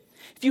you.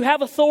 If you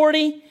have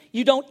authority,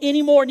 you don't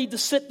anymore need to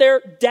sit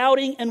there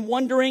doubting and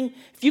wondering.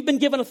 If you've been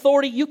given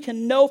authority, you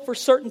can know for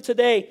certain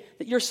today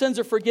that your sins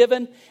are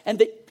forgiven and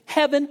that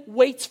heaven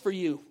waits for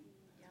you.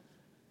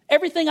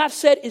 Everything I've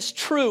said is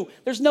true.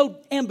 There's no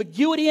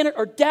ambiguity in it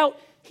or doubt.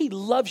 He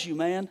loves you,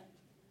 man.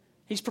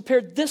 He's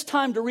prepared this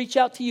time to reach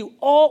out to you.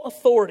 All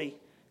authority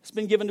has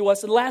been given to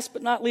us. And last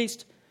but not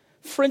least,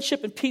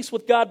 friendship and peace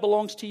with God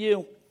belongs to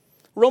you.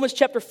 Romans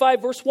chapter 5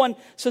 verse 1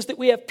 says that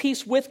we have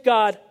peace with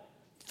God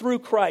through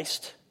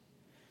Christ.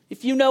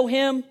 If you know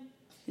him,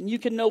 then you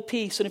can know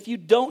peace. And if you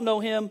don't know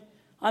him,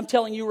 I'm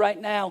telling you right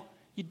now,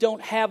 you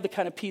don't have the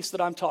kind of peace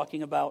that I'm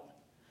talking about.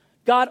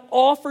 God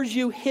offers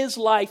you his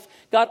life.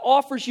 God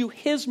offers you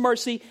his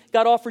mercy.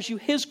 God offers you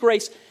his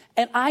grace.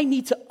 And I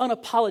need to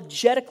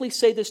unapologetically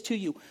say this to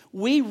you.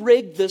 We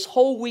rigged this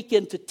whole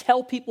weekend to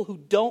tell people who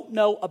don't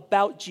know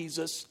about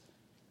Jesus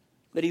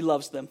that he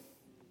loves them.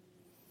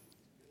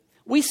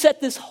 We set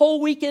this whole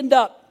weekend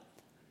up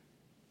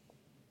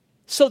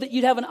so that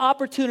you'd have an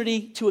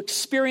opportunity to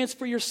experience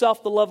for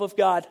yourself the love of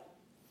God.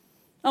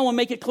 I want to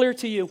make it clear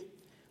to you.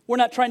 We're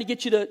not trying to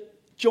get you to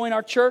join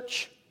our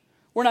church.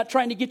 We're not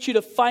trying to get you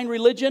to find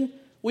religion.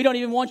 We don't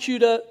even want you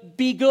to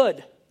be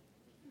good.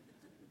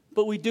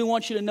 But we do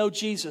want you to know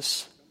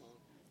Jesus.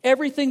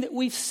 Everything that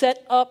we've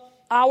set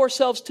up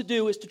ourselves to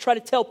do is to try to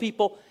tell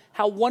people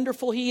how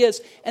wonderful he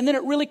is. And then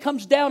it really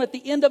comes down at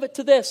the end of it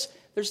to this.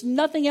 There's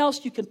nothing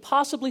else you can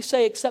possibly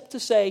say except to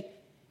say,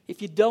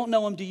 if you don't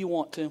know him, do you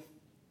want to?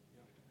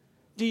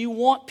 Do you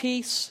want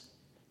peace?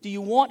 Do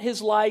you want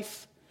his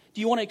life? Do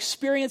you want to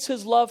experience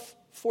his love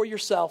for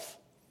yourself?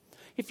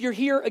 If you're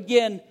here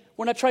again,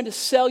 we're not trying to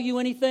sell you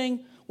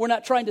anything. We're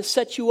not trying to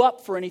set you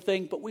up for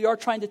anything, but we are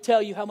trying to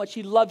tell you how much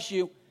he loves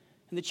you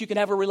and that you can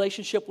have a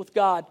relationship with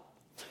God.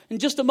 In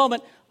just a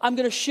moment, I'm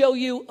going to show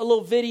you a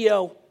little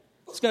video.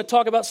 It's going to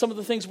talk about some of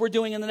the things we're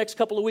doing in the next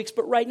couple of weeks.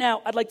 But right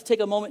now, I'd like to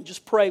take a moment and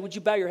just pray. Would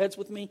you bow your heads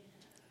with me?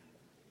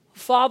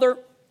 Father,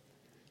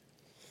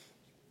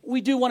 we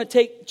do want to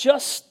take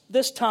just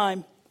this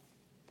time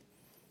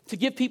to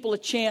give people a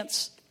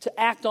chance to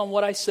act on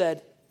what I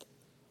said.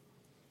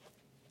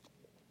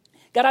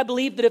 God, I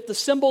believe that if the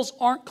symbols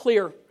aren't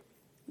clear,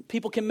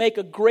 people can make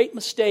a great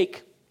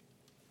mistake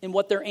in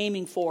what they're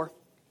aiming for.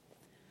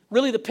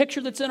 Really, the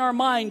picture that's in our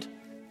mind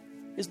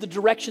is the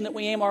direction that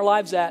we aim our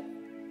lives at.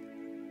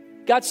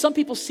 God, some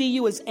people see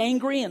you as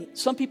angry, and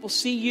some people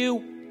see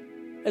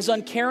you as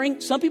uncaring.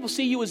 Some people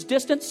see you as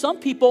distant. Some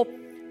people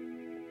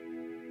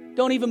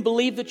don't even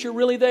believe that you're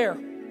really there.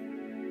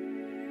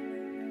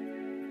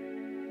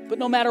 But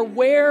no matter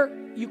where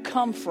you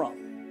come from,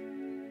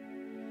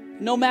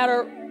 no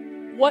matter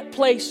what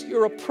place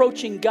you're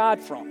approaching God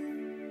from,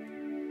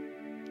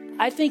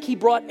 I think he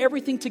brought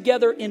everything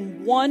together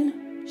in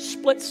one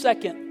split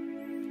second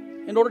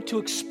in order to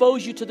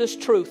expose you to this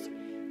truth.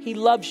 He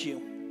loves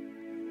you.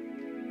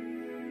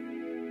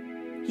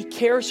 He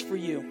cares for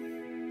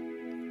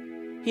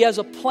you. He has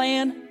a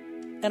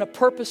plan and a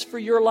purpose for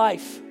your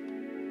life.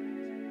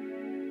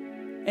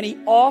 And he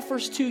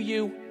offers to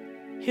you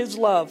his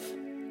love,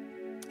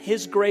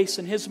 his grace,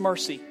 and his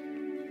mercy.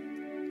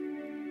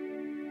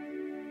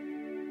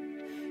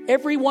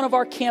 Every one of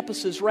our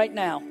campuses right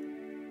now,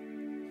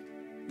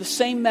 the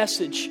same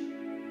message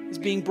is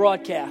being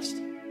broadcast.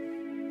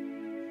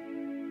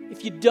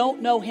 If you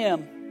don't know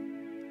him,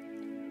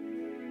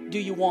 do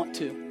you want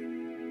to?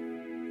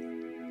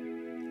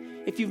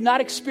 If you've not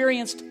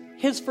experienced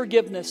his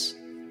forgiveness,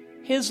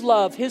 his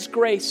love, his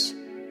grace,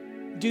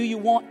 do you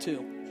want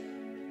to?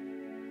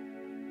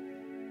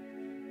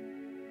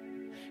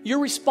 Your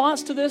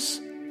response to this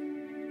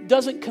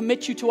doesn't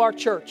commit you to our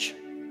church.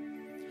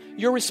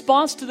 Your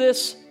response to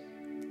this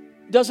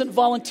doesn't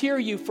volunteer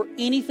you for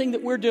anything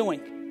that we're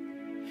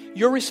doing.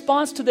 Your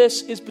response to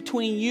this is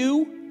between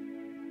you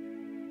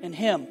and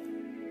him.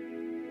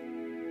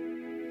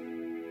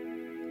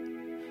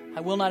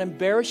 I will not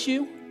embarrass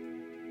you.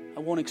 I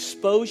won't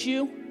expose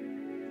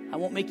you. I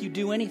won't make you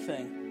do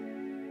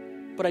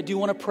anything. But I do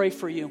want to pray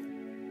for you.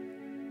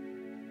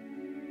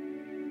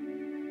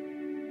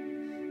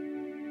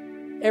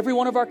 Every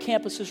one of our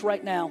campuses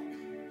right now,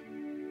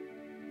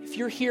 if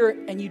you're here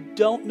and you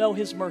don't know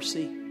His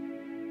mercy,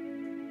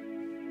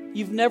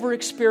 you've never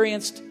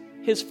experienced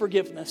His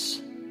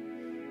forgiveness,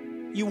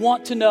 you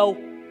want to know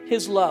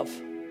His love,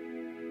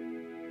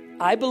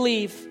 I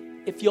believe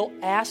if you'll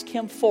ask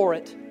Him for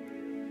it,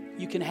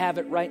 you can have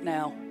it right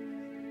now.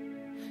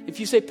 If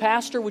you say,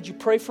 Pastor, would you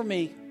pray for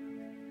me?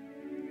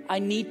 I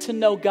need to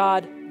know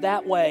God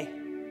that way.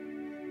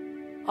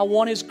 I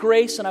want His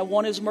grace and I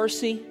want His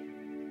mercy.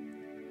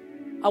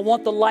 I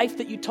want the life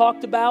that you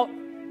talked about.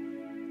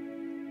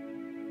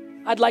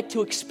 I'd like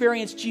to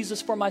experience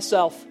Jesus for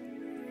myself.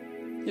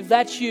 If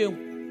that's you,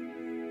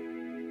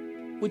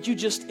 would you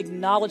just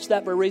acknowledge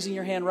that by raising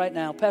your hand right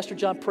now? Pastor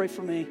John, pray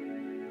for me.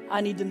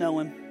 I need to know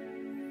Him.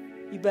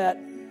 You bet.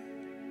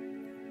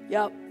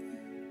 Yep.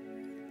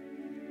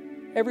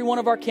 Every one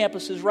of our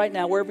campuses right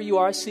now, wherever you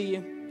are, I see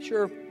you.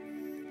 Sure.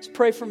 Just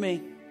pray for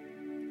me.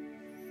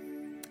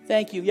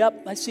 Thank you.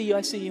 Yep, I see you.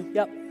 I see you.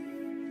 Yep.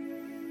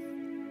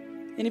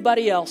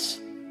 Anybody else?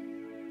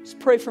 Just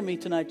pray for me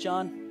tonight,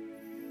 John.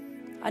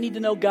 I need to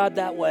know God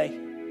that way.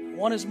 I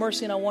want His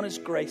mercy and I want His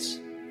grace.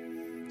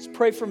 Just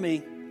pray for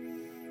me.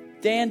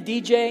 Dan,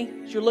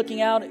 DJ, as you're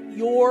looking out at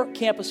your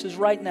campuses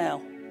right now,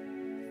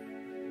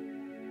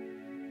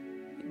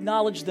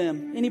 acknowledge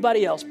them.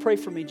 Anybody else? Pray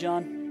for me,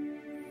 John.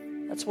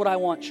 That's what I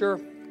want. Sure.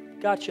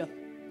 Gotcha.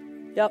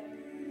 Yep.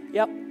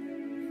 Yep.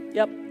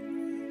 Yep.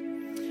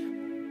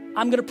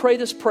 I'm going to pray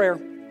this prayer.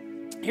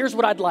 Here's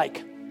what I'd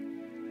like.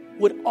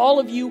 Would all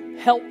of you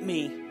help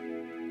me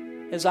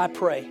as I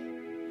pray?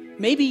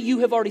 Maybe you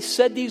have already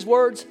said these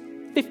words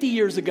 50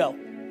 years ago.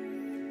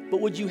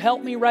 But would you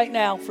help me right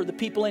now for the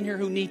people in here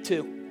who need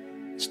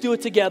to? Let's do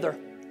it together.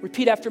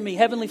 Repeat after me.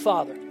 Heavenly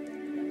Father,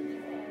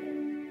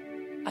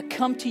 I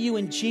come to you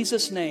in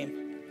Jesus' name.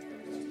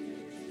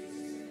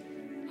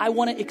 I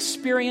want to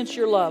experience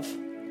your love.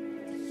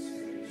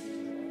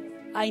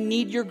 I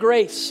need your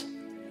grace.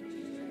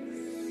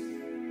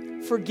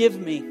 Forgive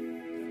me.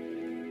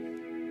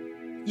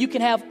 You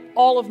can have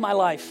all of my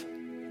life.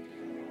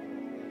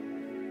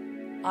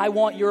 I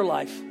want your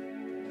life.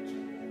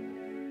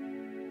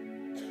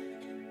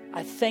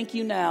 I thank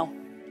you now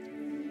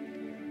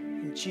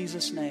in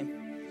Jesus' name.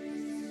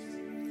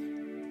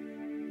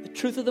 The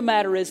truth of the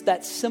matter is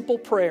that simple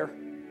prayer,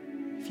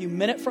 if you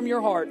mean it from your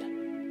heart,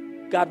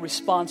 God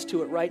responds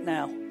to it right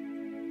now.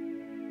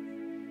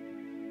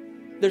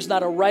 There's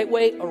not a right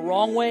way, a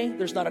wrong way.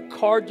 There's not a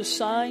card to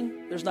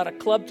sign. There's not a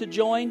club to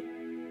join.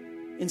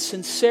 In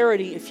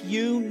sincerity, if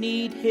you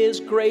need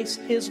His grace,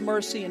 His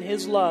mercy, and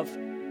His love,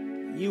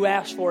 you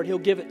ask for it, He'll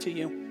give it to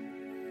you.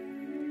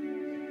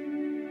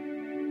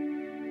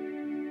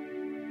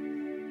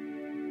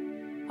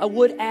 I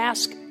would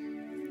ask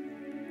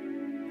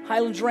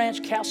Highlands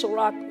Ranch, Castle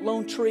Rock,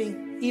 Lone Tree,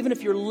 even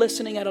if you're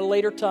listening at a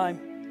later time,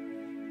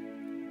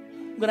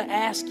 I'm going to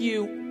ask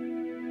you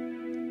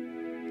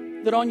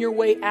that on your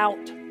way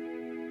out,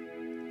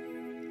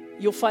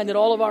 you'll find that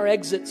all of our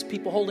exits,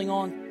 people holding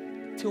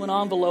on to an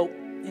envelope.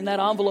 In that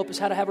envelope is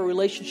how to have a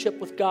relationship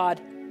with God.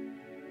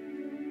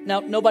 Now,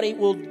 nobody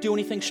will do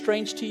anything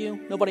strange to you.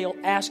 Nobody will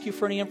ask you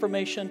for any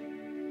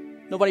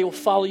information. Nobody will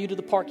follow you to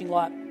the parking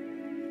lot.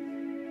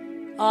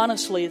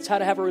 Honestly, it's how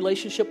to have a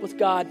relationship with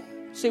God.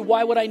 Say,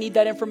 why would I need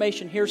that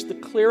information? Here's the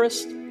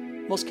clearest,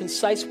 most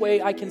concise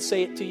way I can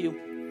say it to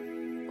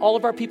you. All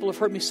of our people have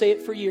heard me say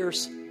it for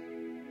years.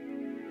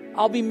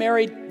 I'll be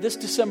married this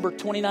December,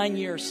 29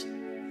 years.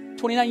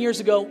 29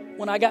 years ago,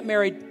 when I got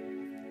married,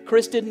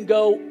 Chris didn't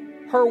go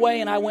her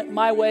way and I went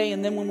my way,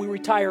 and then when we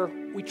retire,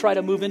 we try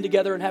to move in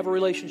together and have a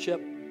relationship.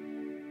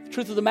 The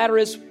truth of the matter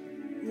is,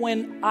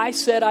 when I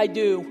said I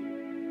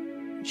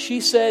do,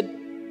 she said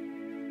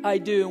I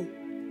do,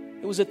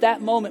 it was at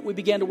that moment we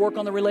began to work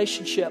on the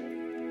relationship.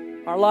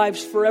 Our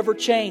lives forever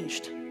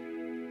changed.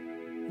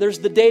 There's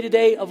the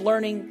day-to-day of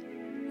learning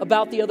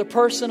about the other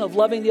person, of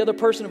loving the other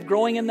person, of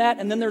growing in that,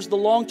 and then there's the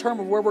long term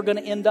of where we're going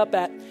to end up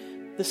at.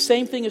 The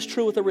same thing is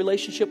true with a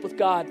relationship with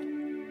God.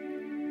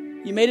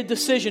 You made a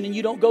decision and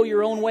you don't go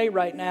your own way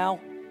right now,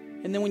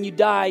 and then when you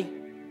die,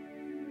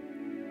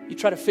 you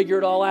try to figure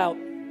it all out.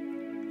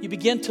 You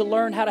begin to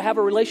learn how to have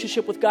a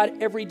relationship with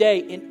God every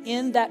day, and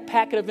in that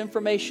packet of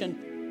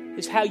information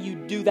is how you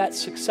do that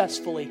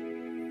successfully.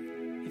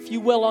 If you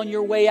will, on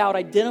your way out,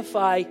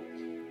 identify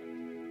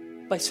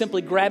by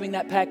simply grabbing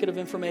that packet of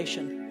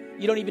information.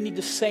 You don't even need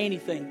to say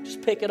anything.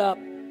 Just pick it up.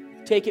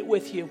 Take it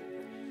with you.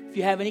 If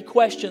you have any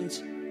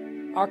questions,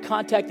 our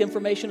contact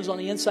information is on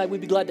the inside.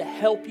 We'd be glad to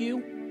help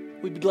you.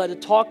 We'd be glad to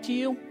talk to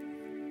you.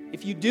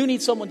 If you do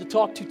need someone to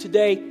talk to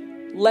today,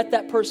 let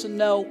that person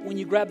know when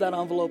you grab that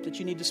envelope that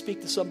you need to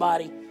speak to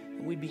somebody,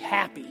 and we'd be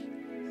happy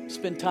to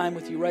spend time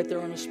with you right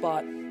there on the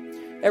spot.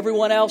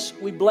 Everyone else,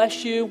 we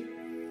bless you.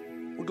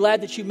 We're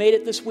glad that you made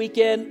it this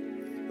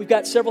weekend. We've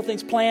got several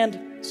things planned.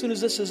 As soon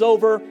as this is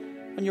over,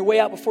 on your way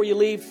out before you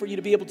leave for you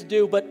to be able to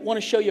do, but want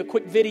to show you a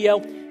quick video,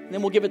 and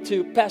then we'll give it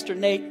to Pastor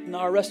Nate and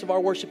our rest of our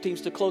worship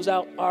teams to close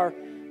out our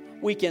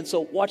weekend.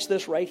 So watch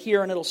this right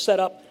here, and it'll set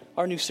up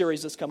our new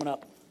series that's coming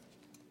up.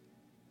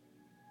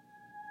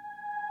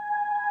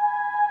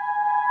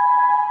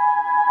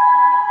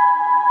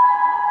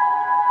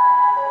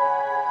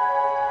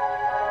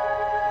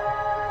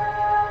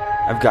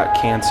 I've got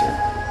cancer.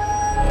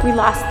 We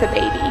lost the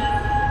baby.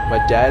 My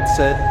dad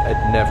said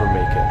I'd never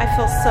make it. I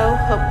feel so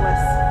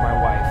hopeless. My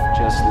wife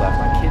just left.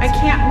 My kids. I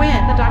can't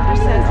win. The doctor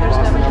says there's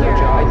no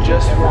cure. I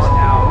just want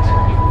out.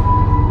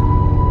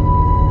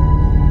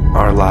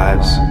 Our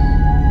lives,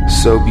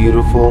 so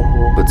beautiful,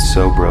 but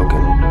so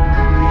broken.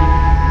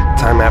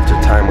 Time after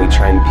time we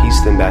try and piece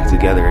them back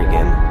together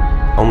again,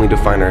 only to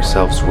find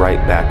ourselves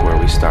right back where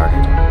we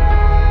started.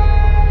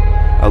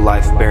 A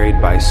life buried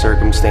by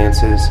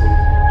circumstances,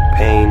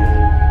 pain,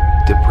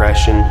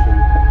 depression,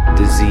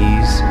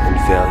 disease, and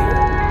failure.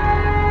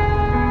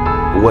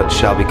 What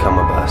shall become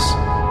of us?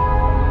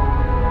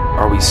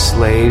 Are we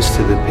slaves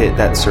to the pit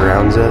that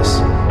surrounds us?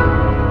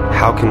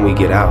 How can we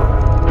get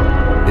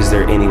out? Is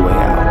there any way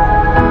out?